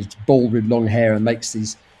comes in, it's bald with long hair and makes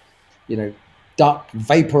these, duck,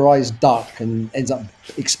 vaporized duck, and ends up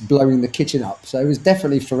blowing the kitchen up. So it was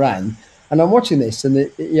definitely Ferran. And I'm watching this, and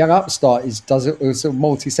the young upstart does it sort of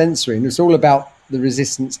multi-sensory, and it's all about the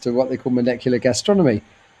resistance to what they call molecular gastronomy.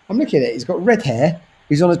 I'm looking at it. He's got red hair.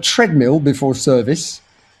 He's on a treadmill before service,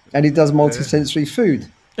 and he does multi-sensory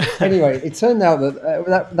food. Anyway, it turned out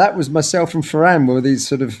that was myself and Ferran were these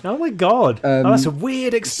sort of... Oh, my God. That's a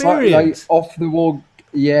weird experience. Like off-the-wall...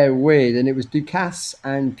 Yeah, weird. And it was Ducasse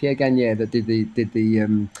and Pierre Gagnère that did the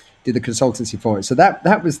consultancy for it. So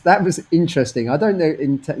that was interesting. I don't know,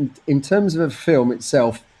 in terms of a film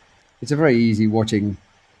itself, it's a very easy watching...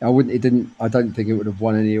 I don't think it would have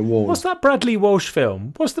won any awards. What's that Bradley Walsh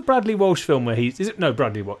film? What's the Bradley Walsh film where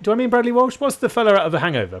Bradley Walsh. Do I mean Bradley Walsh? What's the fella out of The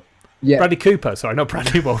Hangover? Yeah. Bradley Cooper, sorry, not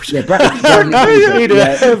Bradley Walsh. Yeah, Bradley Cooper.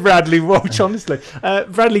 Yeah. Bradley Walsh, honestly.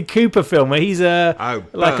 Bradley Cooper film where he's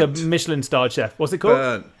like a Michelin-starred chef. What's it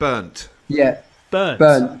called? Burnt. Yeah.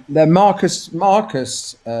 Burnt. Marcus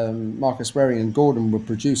Waring and Gordon were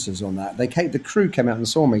producers on that. The crew came out and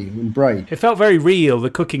saw me in Bray. It felt very real, the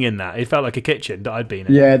cooking in that. It felt like a kitchen that I'd been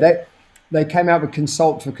in. Yeah, they came out with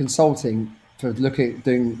consulting for looking at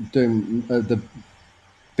doing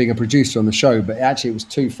being a producer on the show, but actually it was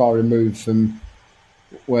too far removed from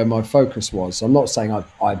where my focus was. I'm not saying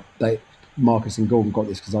Marcus and Gordon got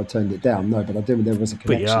this because I turned it down. No, but I did. There was a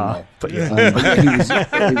connection there. But it's all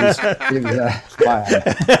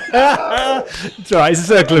right. It's a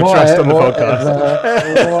circle of trust on the podcast.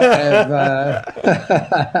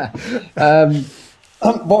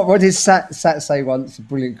 What did Sat say once? A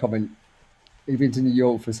brilliant comment. He'd been to New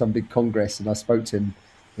York for some big congress, and I spoke to him.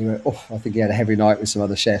 He went, I think he had a heavy night with some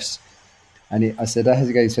other chefs. And I said, how's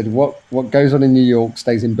it going? He said, what goes on in New York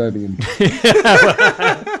stays in Birmingham.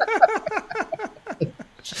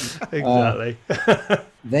 Exactly.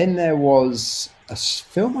 Then there was a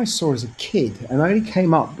film I saw as a kid, and I only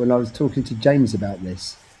came up when I was talking to James about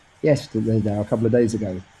this yesterday, a couple of days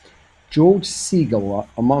ago. George Segal,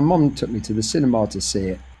 my mum took me to the cinema to see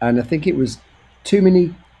it, and I think it was Too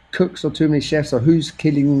Many Cooks or Too Many Chefs, or Who's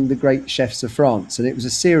Killing the Great Chefs of France, and it was a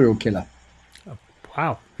serial killer. Oh,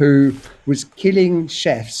 wow. Who was killing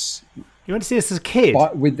chefs. You went to see this as a kid?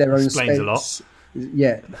 With their own explains a lot.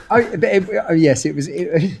 Yeah. Yes, it was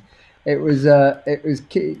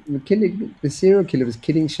killing. The serial killer was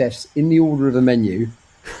killing chefs in the order of a menu,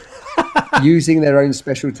 using their own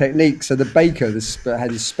special techniques. So the baker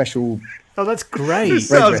had his special. Oh, that's great! This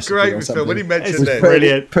sounds great, Phil. When he mentioned it,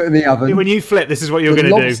 brilliant. Put in the oven. When you flip, this is what you're going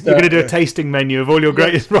to do. You're going to do a tasting menu of all your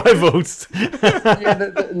greatest rivals.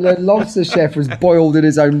 The lobster chef was boiled in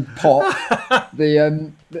his own pot.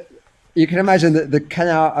 You can imagine that the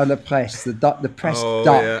canard à la presse, the pressed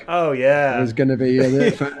duck. Yeah. Oh yeah, was going to be,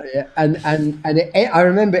 I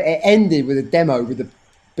remember it ended with a demo with the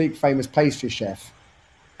big famous pastry chef,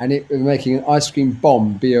 and it was making an ice cream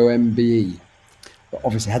bombe, BOMBE. But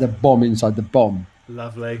obviously had a bomb inside the bomb.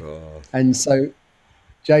 Lovely. And so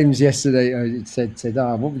James yesterday said,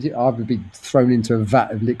 what would you? I would be thrown into a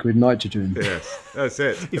vat of liquid nitrogen. Yes, that's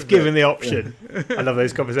it. You've given the option. I love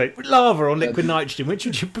those conversations. Lava or liquid nitrogen, which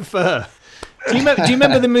would you prefer? Do you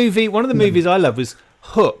remember the movie? One of the movies I love was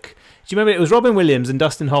Hook. Do you remember? It was Robin Williams and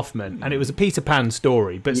Dustin Hoffman, and it was a Peter Pan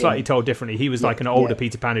story, but slightly told differently. He was like an older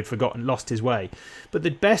Peter Pan who'd lost his way. But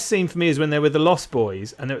the best scene for me is when they're with the Lost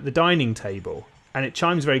Boys and they're at the dining table, and it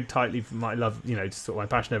chimes very tightly for my love, sort of my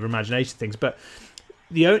passion over imagination things. But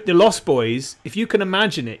the Lost Boys, if you can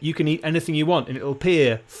imagine it, you can eat anything you want, and it'll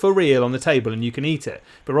appear for real on the table, and you can eat it.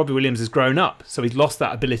 But Robbie Williams has grown up, so he's lost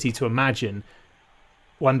that ability to imagine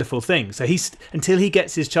wonderful things. So until he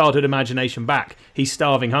gets his childhood imagination back, he's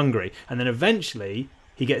starving hungry, and then eventually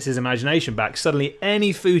he gets his imagination back. Suddenly,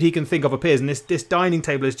 any food he can think of appears, and this dining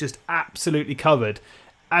table is just absolutely covered.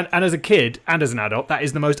 And as a kid and as an adult, that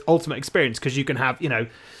is the most ultimate experience, because you can have,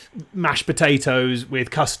 mashed potatoes with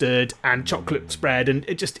custard and chocolate spread, and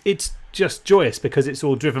it's just joyous because it's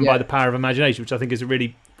all driven by the power of imagination, which I think is a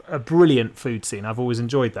brilliant food scene. I've always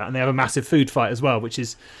enjoyed that. And they have a massive food fight as well, which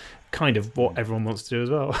is kind of what everyone wants to do as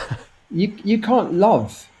well. You can't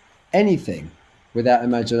love anything without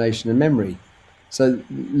imagination and memory. So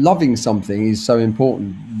loving something is so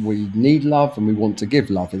important. We need love and we want to give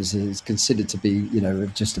love. It's considered to be,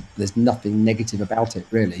 there's nothing negative about it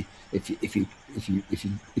really. If you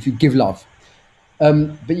give love,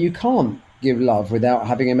 but you can't give love without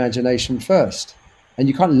having imagination first, and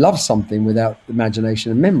you can't love something without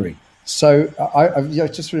imagination and memory. So I've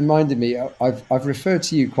just reminded me. I've referred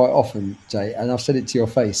to you quite often, Jay, and I've said it to your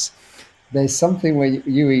face. There's something where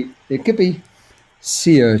you eat. It could be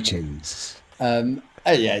sea urchins.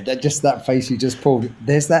 Just that face you just pulled.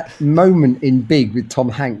 There's that moment in Big with Tom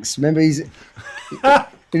Hanks. Remember,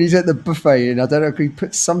 And he's at the buffet, and I don't know if he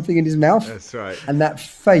put something in his mouth. That's right. And that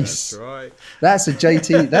face. That's right. That's a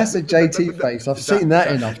JT. That's a JT face. I've seen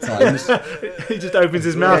that enough times. He just opens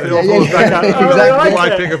his mouth and it all falls back out. Exactly.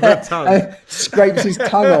 Wiping of the tongue. Scrapes his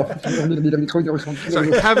tongue off. So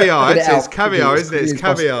caviar. It's caviar, isn't it? It's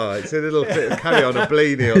caviar. It's a little bit of caviar on a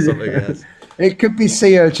blini or something. Yes. It could be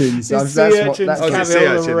sea urchins. Sea urchins,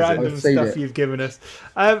 caviar, all the random stuff you've given us.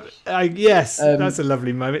 Yes, that's a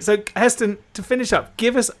lovely moment. So, Heston, to finish up,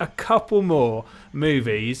 give us a couple more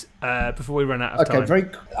movies before we run out of time. Okay,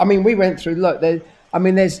 we went through. Look, there's. I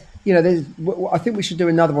think we should do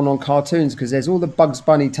another one on cartoons because there's all the Bugs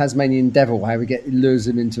Bunny, Tasmanian Devil, how we lures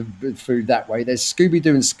them into food that way. There's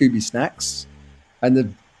Scooby-Doo and Scooby Snacks, and the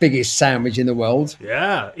biggest sandwich in the world.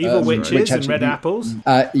 Yeah, evil witches and red apples.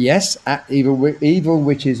 Yes, evil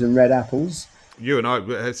witches and red apples. You and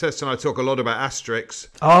I, Seth and I talk a lot about Asterix.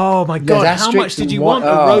 Oh my God! How much did you want a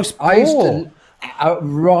roast boar? I used to,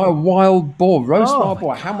 wild boar, roast wild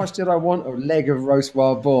boar. How much did I want a leg of roast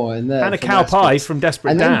wild boar in there? And a cow pie from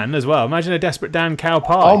Desperate Dan as well. Imagine a Desperate Dan cow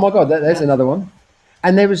pie. Oh my God, there's another one.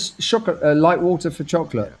 And there was Light Water for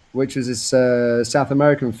Chocolate, which was this South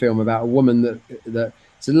American film about a woman that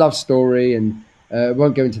it's a love story, and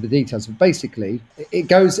won't go into the details. But basically, it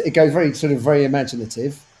goes very sort of very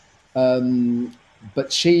imaginative,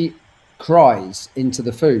 but she cries into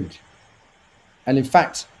the food, and in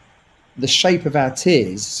fact, the shape of our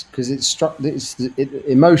tears, because it's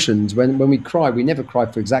emotions. When we cry, we never cry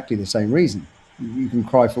for exactly the same reason. You can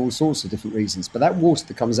cry for all sorts of different reasons, but that water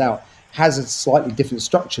that comes out has a slightly different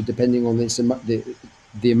structure depending on the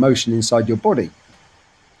emotion inside your body,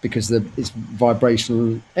 because it's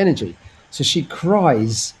vibrational energy. So she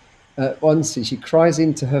cries, honestly, she cries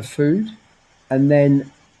into her food. And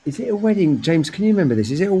then, is it a wedding? James, can you remember this?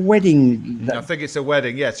 Is it a wedding? I think it's a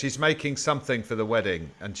wedding, yes. She's making something for the wedding,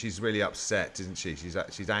 and she's really upset, isn't she? She's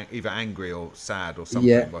either angry or sad or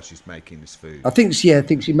something while she's making this food. I think she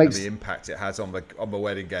makes... And the impact it has on the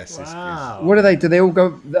wedding guests. Wow. What do? They all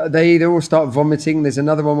go... They all start vomiting. There's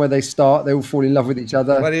another one where they all fall in love with each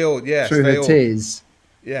other through her tears.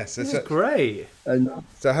 Yes, that's great. And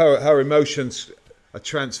so her emotions are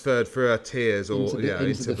transferred through her tears into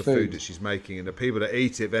the food that she's making, and the people that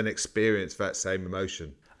eat it then experience that same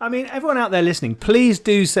emotion. I mean, everyone out there listening, please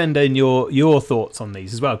do send in your thoughts on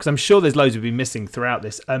these as well, because I'm sure there's loads we've been missing throughout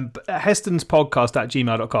this.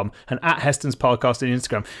 HestonsPodcast@gmail.com and @HestonsPodcast on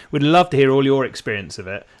Instagram. We'd love to hear all your experience of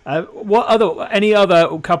it. Any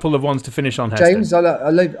other couple of ones to finish on, Heston? James,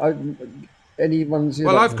 any ones?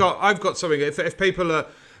 Well, I've got something. If people are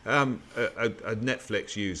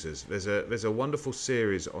Netflix users, there's a wonderful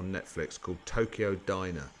series on Netflix called Tokyo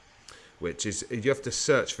Diner, which is, you have to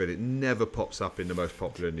search for it. It never pops up in the most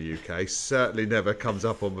popular in the UK. Certainly never comes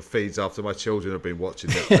up on the feeds after my children have been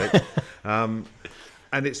watching Netflix.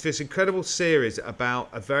 And it's this incredible series about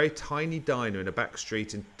a very tiny diner in a back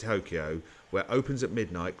street in Tokyo where it opens at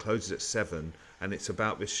midnight, closes at 7. And it's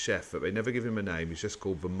about this chef that they never give him a name. He's just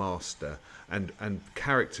called the Master. And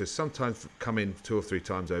characters sometimes come in 2 or 3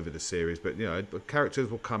 times over the series, but characters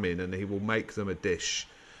will come in and he will make them a dish,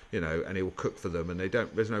 and he will cook for them. And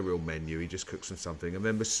there's no real menu. He just cooks them something. And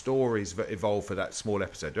then the stories that evolve for that small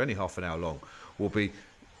episode, they're only half an hour long, will be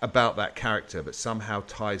about that character, but somehow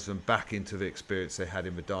ties them back into the experience they had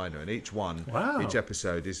in the diner. And each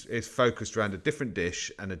episode is focused around a different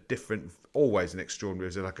dish and a different, always an extraordinary.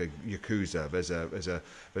 There's like a yakuza. There's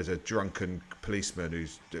a drunken policeman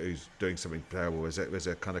who's doing something terrible. There's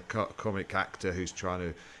a kind of comic actor who's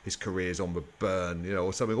his career's on the burn,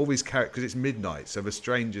 or something. All these characters, because it's midnight, so the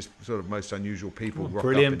strangest, sort of most unusual people.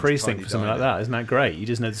 Brilliant precinct for something like that, isn't that great? You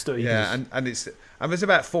just know the story. Yeah, and there's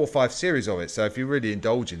about 4 or 5 series of it, so if you really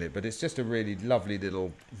indulge in it, but it's just a really lovely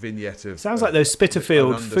little vignette of... Sounds like those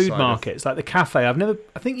Spitalfield food markets, like the cafe. I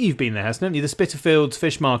think you've been there, haven't you? The Spitalfields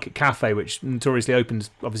Fish Market Cafe, which notoriously opens,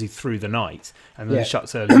 obviously, through the night, and then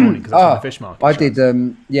shuts early morning, because that's when the fish market I did,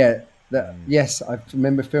 yes, I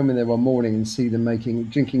remember filming there one morning and see them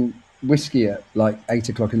drinking whiskey at like 8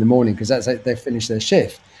 o'clock in the morning, because that's they finished their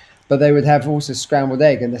shift. But they would have also scrambled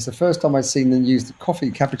egg, and that's the first time I'd seen them use the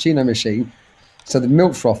coffee cappuccino machine. So the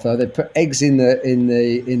milk frother, they put eggs in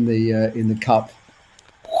the cup,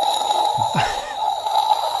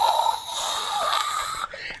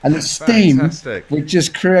 and the steam would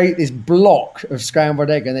just create this block of scrambled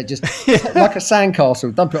egg, and they just like a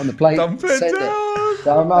sandcastle, dump it on the plate, dump it down.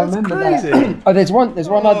 So I remember that. There's one.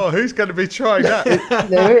 Who's going to be trying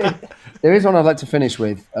that? There is one I'd like to finish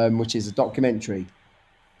with, which is a documentary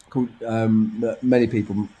called that many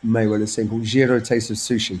people may well have seen, called Jiro Taste of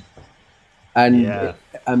Sushi.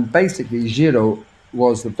 And basically, Jiro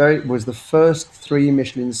was the first 3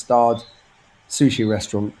 Michelin starred sushi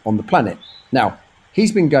restaurant on the planet. Now,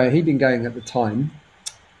 he'd been going at the time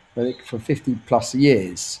for 50 plus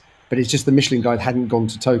years, but it's just the Michelin guide hadn't gone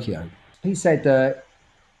to Tokyo. He said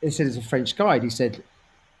it's a French guide. He said,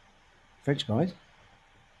 French guide?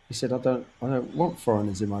 He said, I don't want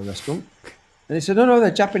foreigners in my restaurant. And he said, no,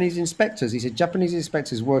 they're Japanese inspectors. He said, Japanese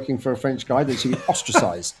inspectors working for a French guide, they should be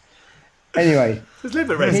ostracized. Anyway, I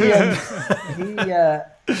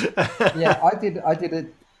did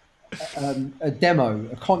a demo.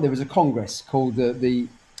 There was a congress called it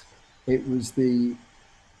was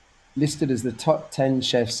listed as the top 10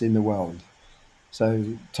 chefs in the world. So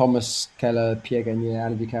Thomas Keller, Pierre Gagné,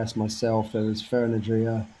 Alain Ducasse, myself. There was Ferran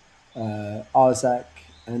Adria, Arzak,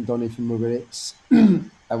 and Donny from Mugaritz, and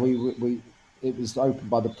it was opened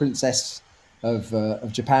by the Princess of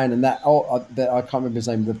Japan, and that I can't remember his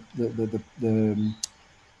name.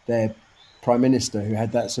 Their prime minister, who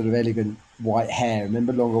had that sort of elegant white hair,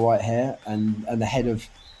 remember, longer white hair, and the head of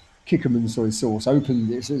Kikkoman soy sauce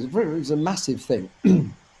opened it. So it was a massive thing.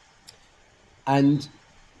 And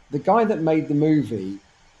the guy that made the movie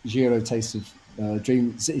Jiro Taste of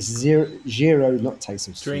Dreams, it's Jiro, not Taste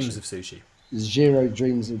of Sushi. Dreams of Sushi. Jiro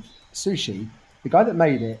Dreams of Sushi. The guy that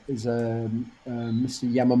made it is Mr.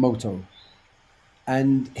 Yamamoto,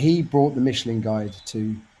 and he brought the Michelin Guide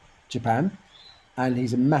to Japan, and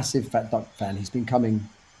he's a massive Fat Duck fan. He's been coming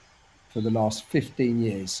for the last 15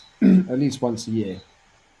 years, at least once a year.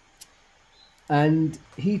 And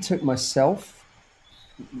he took myself,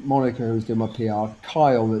 Monica, who was doing my PR,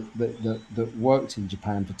 Kyle, that worked in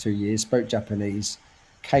Japan for 2 years, spoke Japanese,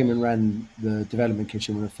 came and ran the development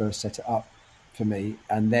kitchen when I first set it up for me,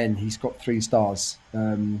 and then he's got 3 stars.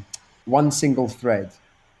 One Single Thread,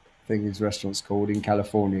 I think his restaurant's called, in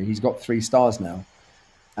California. He's got 3 stars now,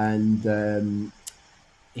 and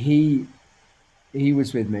he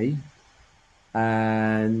was with me,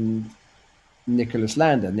 and Nick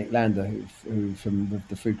Lander, who from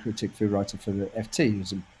the food critic, food writer for the FT,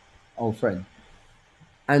 who's an old friend,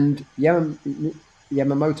 and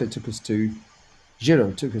Yamamoto took us to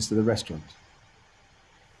the restaurant.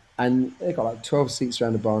 And they got like 12 seats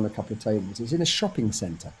around the bar and a couple of tables. It's in a shopping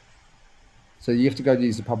centre, so you have to go to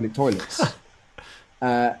use the public toilets.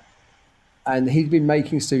 And he'd been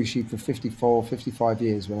making sushi for 55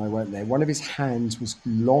 years when I went there. One of his hands was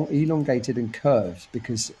elongated and curved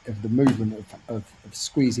because of the movement of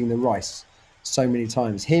squeezing the rice so many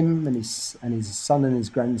times. Him and his son and his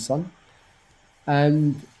grandson.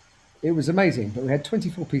 And it was amazing. But we had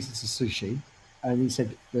 24 pieces of sushi, and he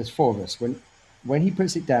said, there's 4 of us. When he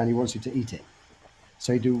puts it down, he wants you to eat it.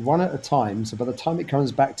 So you do one at a time. So by the time it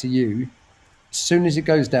comes back to you, as soon as it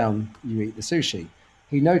goes down, you eat the sushi.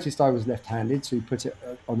 He noticed I was left-handed, so he put it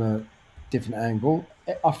on a different angle.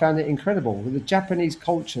 I found it incredible. With the Japanese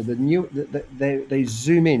culture, they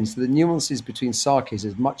zoom in, so the nuances between sakes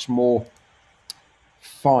is much more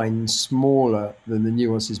fine, smaller than the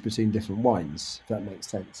nuances between different wines, if that makes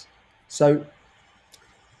sense. So,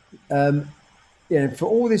 for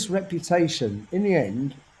all this reputation, in the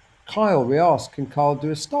end, we asked, can Kyle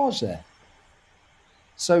do a stage there?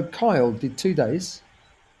 So Kyle did 2 days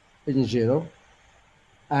in Jiro,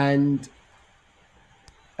 and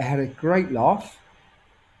I had a great laugh,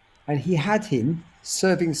 and he had him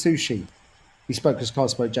serving sushi. He spoke, because Kyle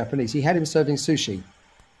spoke Japanese. He had him serving sushi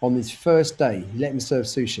on his first day. He let him serve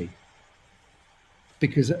sushi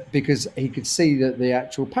because he could see the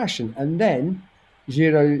actual passion. And then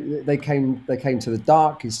Jiro, they came to the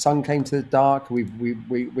dark. His son came to the dark. We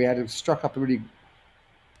had struck up a really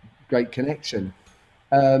great connection.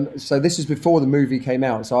 So this is before the movie came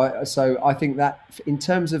out. So I think that in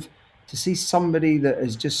terms of to see somebody that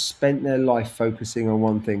has just spent their life focusing on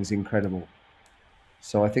one thing is incredible.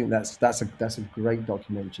 So I think that's a great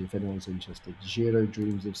documentary if anyone's interested. Jiro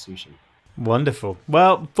Dreams of Sushi. Wonderful.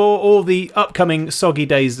 Well, for all the upcoming soggy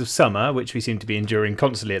days of summer, which we seem to be enduring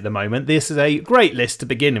constantly at the moment, this is a great list to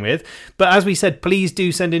begin with. But as we said, please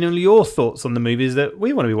do send in all your thoughts on the movies that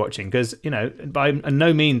we want to be watching, because, by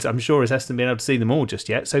no means, I'm sure, has Heston been able to see them all just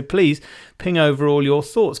yet. So please ping over all your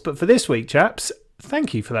thoughts. But for this week, chaps,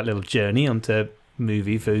 thank you for that little journey onto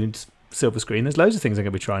movie, foods, silver screen. There's loads of things I'm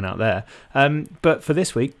going to be trying out there. But for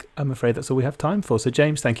this week, I'm afraid that's all we have time for. So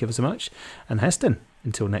James, thank you ever so much. And Heston,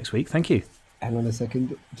 until next week, thank you. Hang on a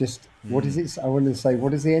second. Just what is it? I wanted to say,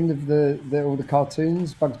 what is the end of all the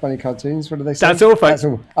cartoons, Bugs Bunny cartoons? What do they say? That's all, folks. That's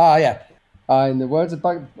all. Ah, yeah. In the words of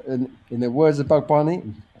Bug Bunny. In the words of Bug Bunny.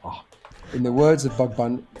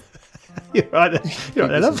 You're right. You're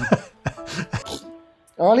right.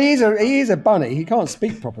 Well, he is a bunny. He can't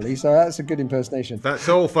speak properly, so that's a good impersonation. That's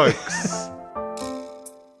all, folks.